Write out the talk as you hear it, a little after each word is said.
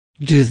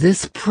do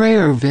this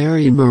prayer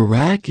very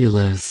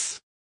miraculous,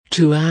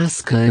 to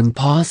ask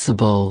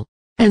impossible,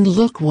 and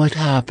look what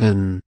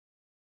happened.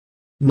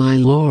 My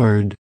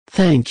Lord,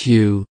 thank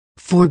you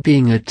for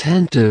being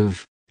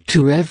attentive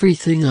to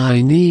everything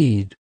I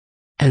need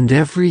and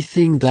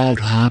everything that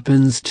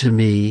happens to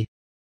me,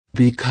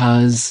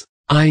 because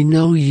I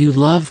know you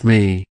love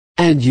me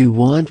and you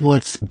want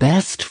what's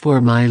best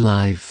for my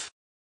life.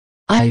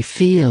 I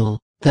feel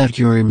that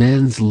your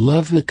immense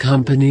love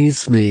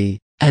accompanies me,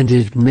 and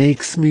it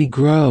makes me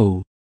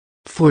grow.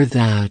 For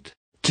that,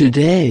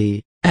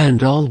 today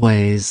and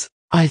always,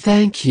 I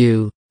thank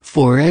you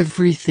for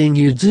everything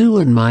you do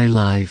in my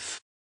life.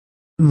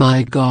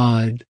 My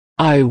God,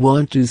 I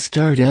want to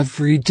start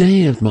every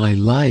day of my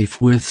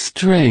life with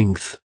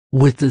strength,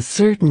 with the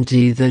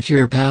certainty that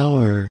your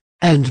power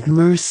and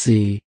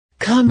mercy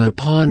come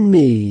upon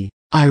me.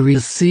 I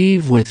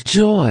receive with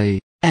joy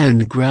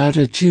and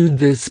gratitude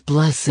this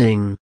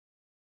blessing.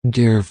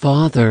 Dear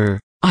Father,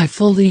 I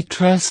fully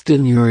trust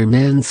in your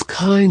immense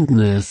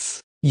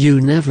kindness.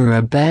 You never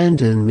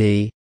abandon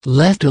me,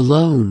 let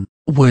alone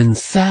when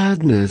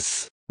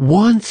sadness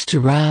wants to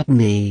wrap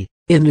me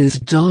in its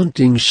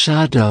daunting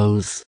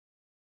shadows.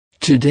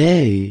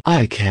 Today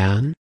I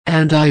can,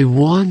 and I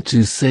want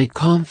to say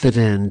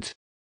confident,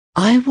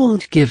 I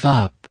won't give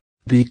up,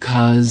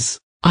 because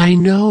I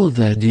know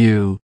that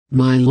you,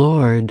 my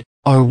Lord,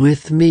 are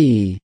with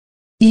me.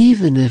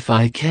 Even if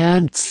I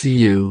can't see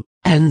you,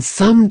 and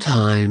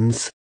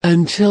sometimes,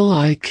 until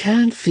I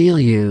can't feel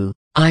you,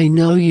 I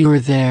know you're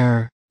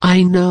there.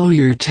 I know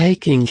you're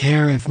taking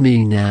care of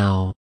me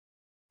now.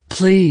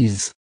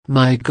 Please,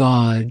 my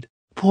God,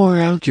 pour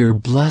out your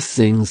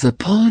blessings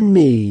upon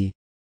me.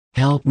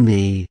 Help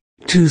me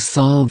to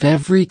solve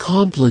every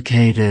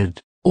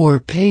complicated or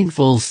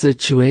painful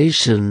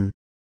situation.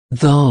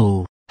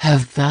 Though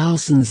have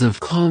thousands of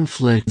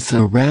conflicts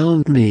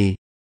around me,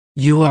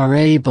 you are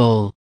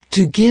able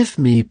to give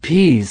me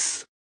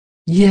peace.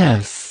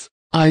 Yes,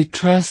 I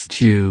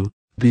trust you,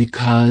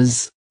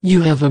 because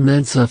you have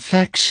immense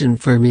affection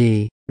for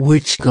me,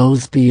 which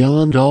goes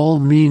beyond all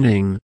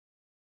meaning.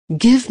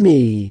 Give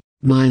me,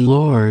 my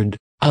Lord,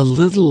 a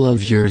little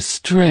of your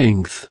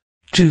strength,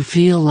 to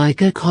feel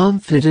like a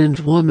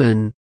confident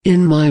woman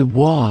in my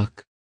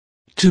walk,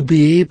 to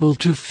be able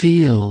to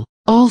feel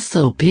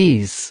also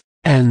peace,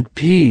 and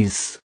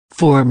peace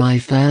for my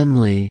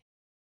family.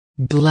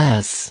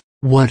 Bless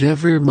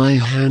whatever my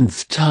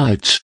hands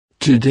touch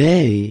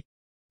today.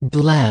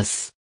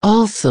 Bless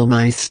also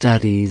my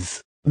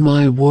studies,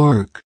 my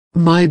work,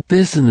 my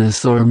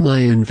business or my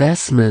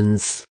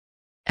investments,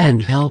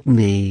 and help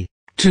me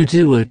to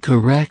do it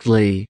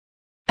correctly,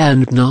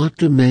 and not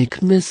to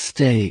make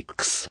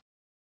mistakes.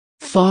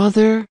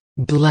 Father,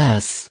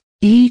 bless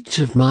each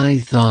of my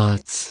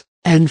thoughts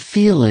and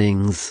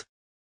feelings,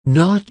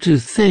 not to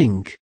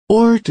think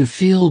or to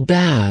feel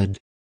bad,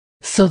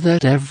 so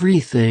that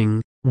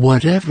everything,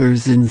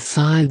 whatever's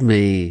inside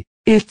me,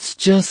 it's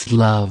just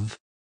love.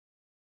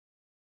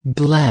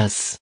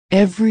 Bless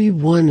every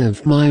one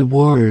of my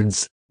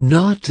words,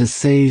 not to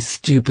say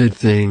stupid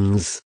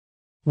things,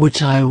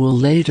 which I will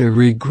later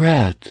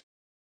regret.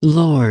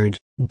 Lord,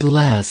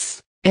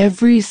 bless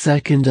every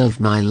second of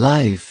my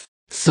life,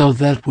 so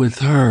that with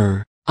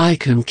her, I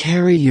can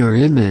carry your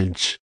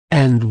image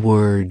and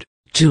word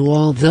to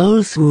all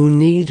those who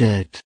need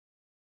it.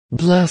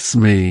 Bless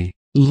me,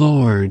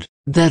 Lord,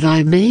 that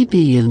I may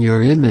be in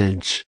your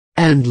image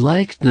and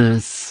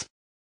likeness,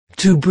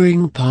 to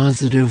bring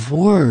positive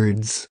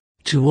words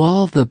to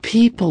all the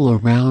people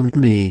around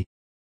me,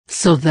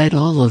 so that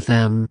all of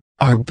them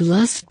are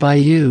blessed by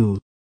you.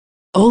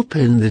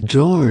 Open the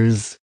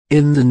doors,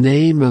 in the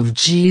name of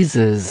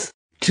Jesus,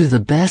 to the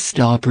best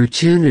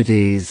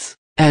opportunities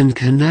and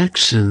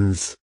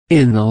connections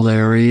in all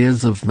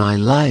areas of my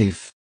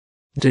life.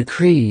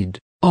 Decreed,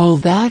 all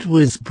that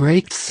was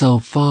braked so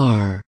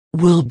far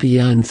will be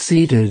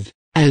unseated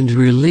and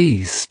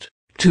released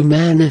to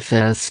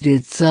manifest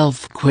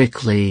itself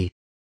quickly.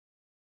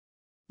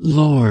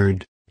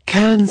 Lord,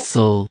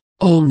 cancel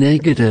all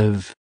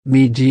negative,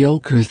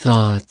 mediocre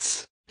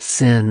thoughts,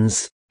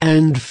 sins,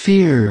 and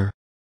fear.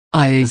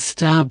 I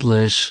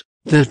establish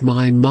that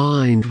my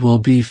mind will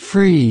be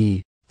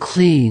free,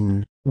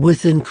 clean,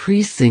 with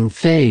increasing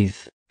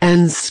faith,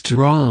 and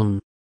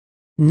strong.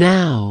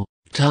 Now,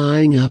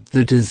 tying up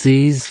the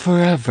disease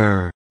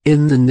forever,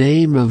 in the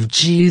name of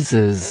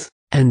Jesus,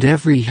 and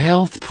every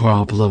health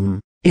problem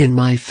in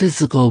my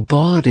physical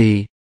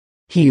body.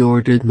 He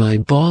ordered my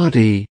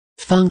body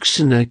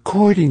function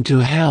according to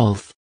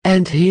health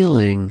and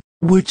healing,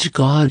 which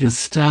God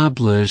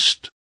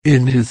established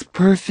in His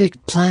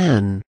perfect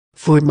plan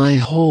for my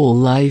whole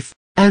life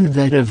and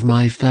that of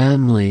my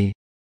family.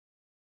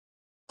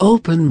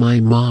 Open my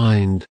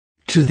mind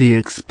to the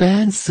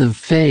expansive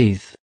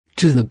faith,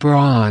 to the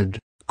broad,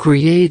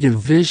 creative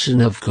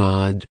vision of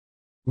God.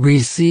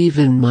 Receive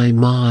in my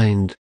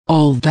mind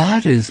all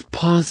that is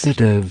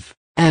positive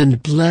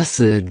and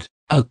blessed,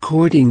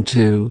 according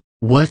to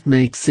what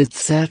makes it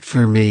set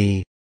for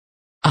me.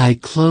 I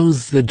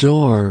close the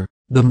door,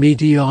 the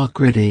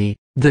mediocrity,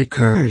 the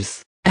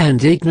curse,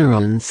 and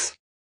ignorance,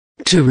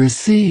 to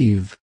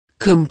receive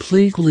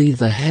completely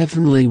the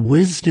heavenly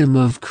wisdom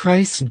of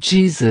Christ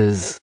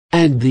Jesus,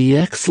 and the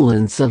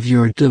excellence of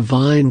your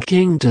divine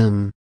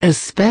kingdom,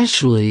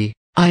 especially,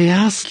 I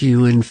ask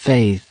you in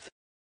faith.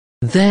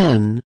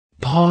 Then,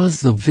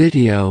 pause the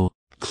video,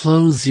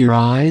 close your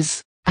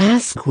eyes,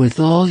 ask with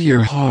all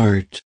your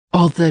heart,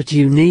 all that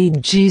you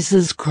need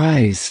Jesus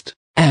Christ,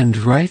 and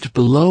write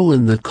below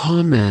in the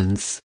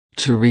comments,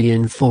 to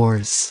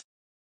reinforce.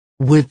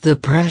 With the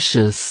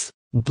precious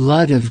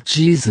blood of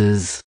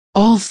Jesus,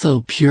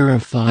 also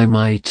purify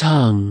my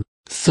tongue,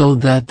 so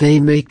that they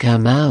may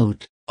come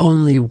out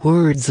only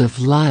words of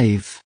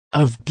life,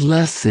 of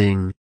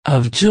blessing,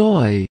 of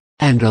joy,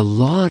 and a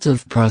lot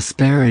of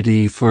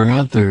prosperity for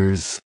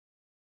others.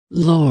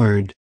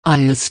 Lord,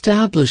 I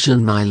establish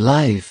in my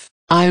life,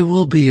 I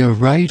will be a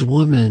right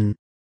woman.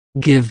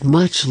 Give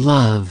much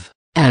love,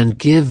 and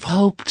give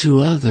hope to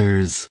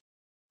others.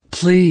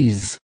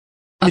 Please,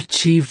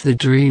 achieve the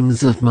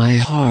dreams of my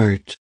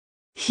heart.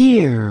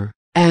 Here,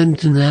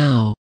 and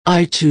now,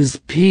 I choose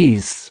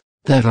peace,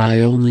 that I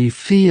only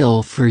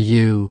feel for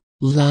you.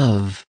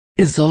 Love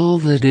is all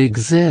that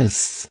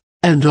exists,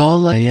 and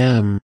all I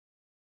am.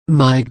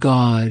 My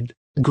God,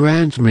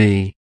 grant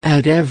me,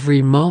 at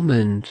every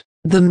moment,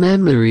 the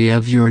memory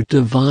of your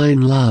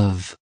divine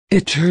love,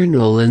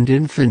 eternal and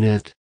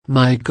infinite,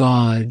 my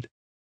God.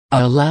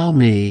 Allow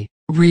me,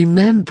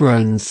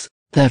 remembrance,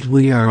 that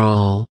we are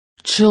all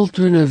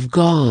children of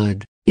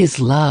God, is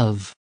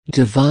love,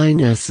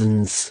 divine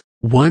essence,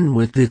 one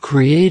with the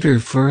Creator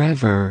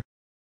forever.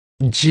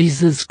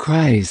 Jesus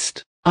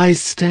Christ, I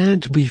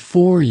stand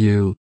before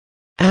you,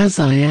 as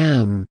I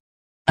am,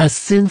 a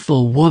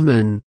sinful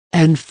woman,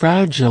 and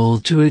fragile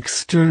to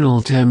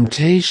external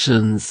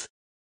temptations.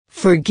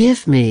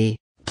 Forgive me,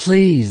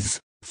 please,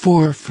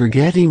 for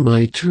forgetting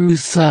my true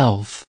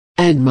self,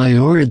 and my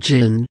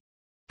origin.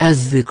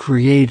 As the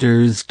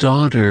Creator's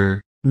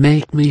daughter,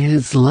 make me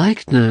His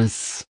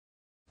likeness.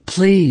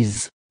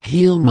 Please,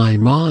 heal my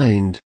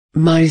mind,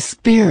 my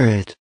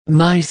spirit,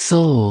 my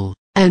soul,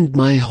 and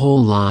my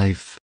whole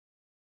life.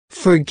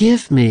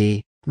 Forgive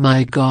me,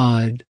 my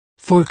God,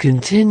 for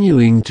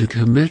continuing to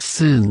commit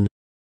sin.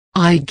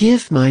 I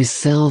give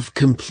myself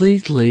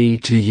completely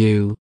to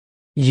you.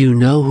 You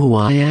know who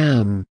I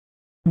am.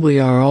 We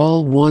are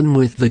all one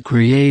with the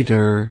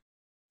Creator.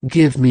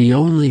 Give me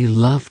only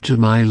love to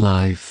my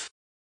life.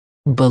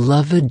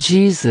 Beloved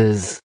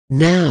Jesus,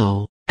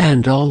 now,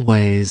 and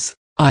always,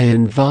 I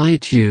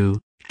invite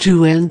you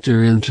to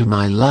enter into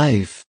my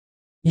life.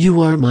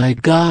 You are my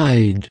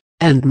guide,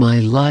 and my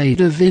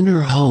light of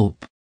inner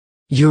hope.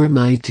 You're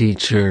my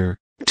teacher,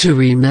 to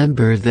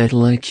remember that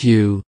like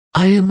you,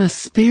 I am a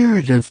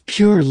spirit of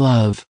pure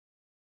love.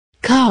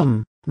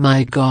 Come,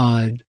 my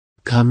God,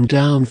 come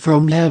down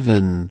from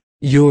heaven,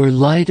 your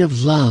light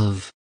of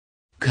love.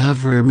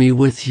 Cover me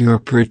with your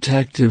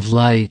protective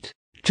light,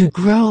 to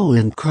grow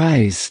in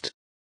Christ,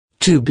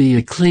 to be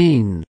a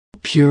clean,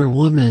 pure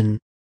woman,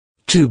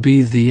 to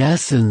be the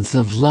essence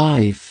of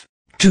life,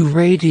 to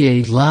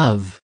radiate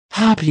love,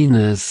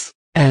 happiness,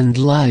 and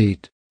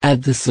light,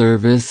 at the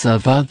service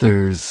of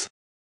others.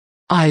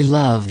 I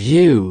love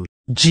you,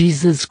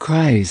 Jesus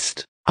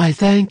Christ. I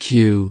thank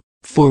you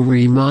for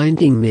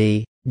reminding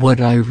me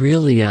what I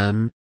really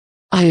am.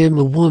 I am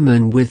a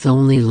woman with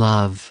only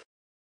love.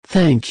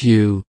 Thank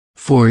you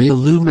for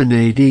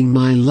illuminating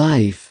my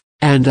life,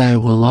 and I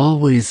will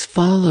always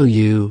follow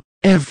you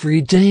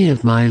every day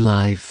of my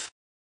life.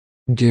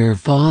 Dear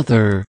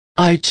Father,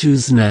 I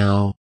choose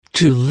now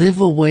to live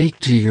awake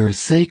to your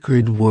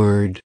sacred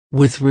word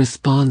with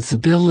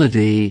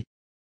responsibility.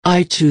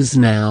 I choose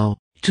now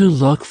to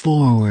look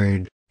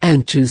forward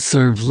and to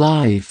serve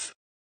life.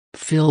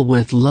 Fill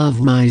with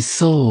love my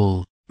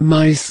soul,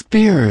 my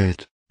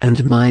spirit,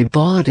 and my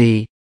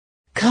body.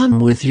 Come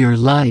with your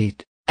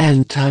light,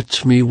 and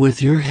touch me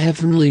with your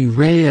heavenly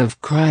ray of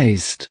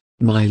Christ.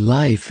 My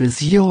life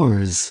is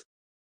yours.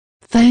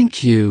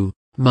 Thank you,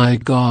 my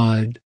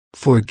God,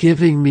 for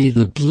giving me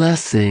the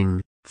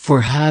blessing,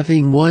 for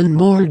having one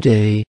more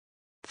day.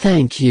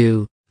 Thank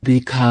you,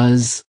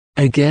 because,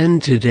 again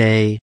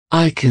today,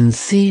 I can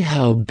see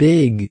how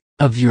big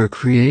of your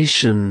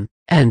creation,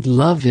 and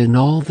love in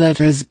all that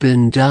has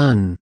been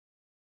done.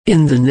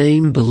 In the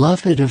name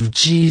beloved of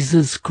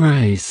Jesus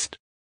Christ.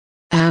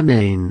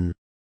 Amen.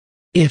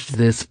 If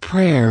this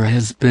prayer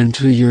has been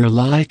to your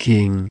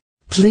liking,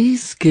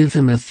 please give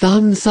him a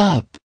thumbs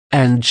up,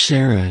 and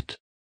share it.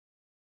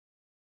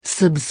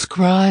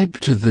 Subscribe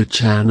to the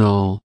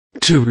channel,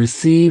 to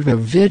receive a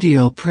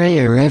video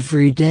prayer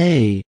every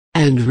day,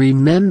 and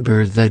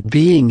remember that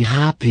being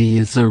happy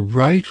is a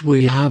right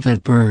we have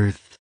at birth.